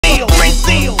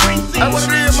That's what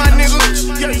it is, my nigga.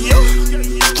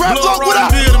 Crap talk, what up?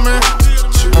 Man.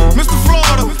 Mr.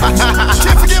 Florida.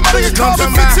 Can't forget my nigga Carbon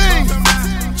 15.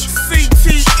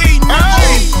 CTE,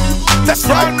 nigga. That's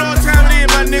Y'all right. know what time it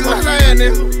is, my nigga.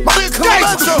 My nigga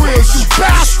Clemenza, you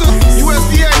bastard.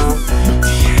 USDA.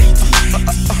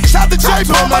 Shout to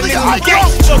J-Bone, my nigga Ike.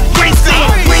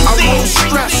 I'm on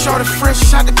strap, shorty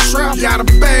fresh out the trap. Got a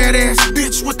badass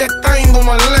bitch with that thing on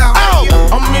my lap.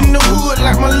 I'm in the hood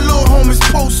like my little homies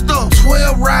post up.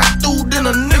 12 ride through, then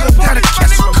a nigga gotta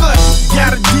catch a cut.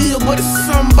 Got a deal, but it's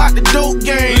something about the dope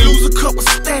game. Lose a couple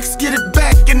stacks, get it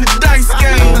back in the dice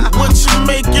game. What you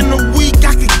make in a week,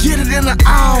 I could get it in an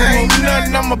hour. Ain't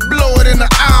nothing, I'ma blow it in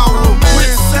an hour.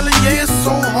 Quit selling, yeah, it's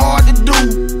so hard to do.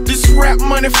 This rap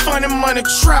money, funny money,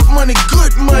 trap money,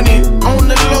 good money. On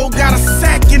the low, got a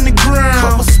sack in the ground.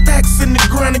 Couple stacks in the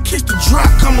ground in case the drop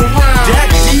come around. That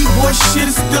D-boy shit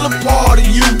is still a part of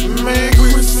you. Man,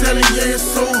 quit selling, yeah, it's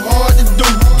so hard to do.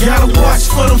 Gotta watch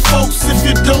for them folks, if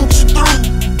you don't, you through.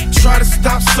 Try to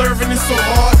stop serving, it's so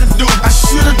hard to do. I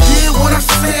should've did what I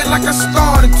said like I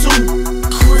started to.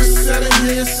 Quit selling,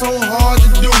 yeah, it's so hard to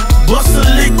do. Bust a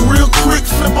lick real quick,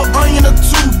 flip an onion or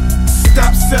two.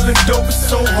 Stop selling dope, it's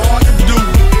so hard to do.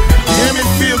 Damn, it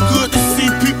feel good to see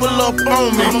people up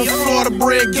on me. I'm a Florida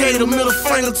bred gator, middle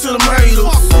finger to them haters.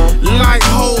 Like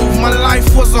Hov, my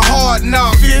life was a hard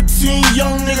knock. 15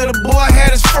 young nigga, the boy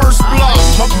had his first block.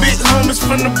 My big homies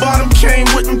from the bottom came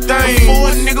with them things.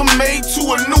 Before a nigga made two,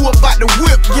 I knew about the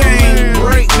whip game.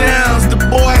 Breakdowns, the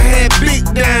boy had big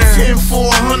downs. 10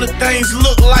 for 100 things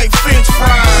look like French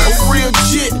fries. A real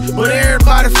jit, but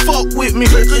everybody fuck with me.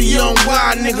 Click a young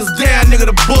wild niggas down, nigga,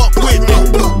 the buck with me.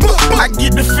 I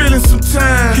get the feeling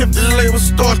sometimes. If the label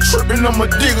start tripping, I'ma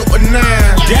dig up a 9.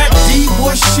 That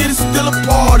D-boy shit is still a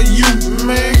part of you.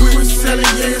 Man, quit selling,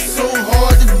 yeah, it's so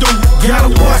hard to do.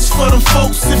 Gotta watch for them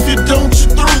folks, if you don't,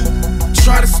 you through.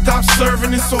 Try to stop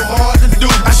serving, it's so hard to do.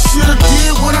 I should've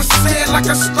did what I said like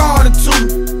I started to.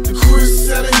 Quit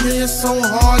selling, yeah, it's so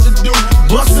hard to do.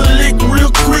 Bust a lick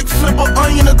real quick, flip an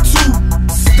onion or two.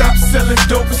 Stop selling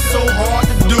dope, it's so hard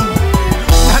to do.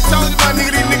 I told you my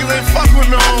nigga, these niggas ain't fuck with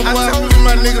me, homeboy.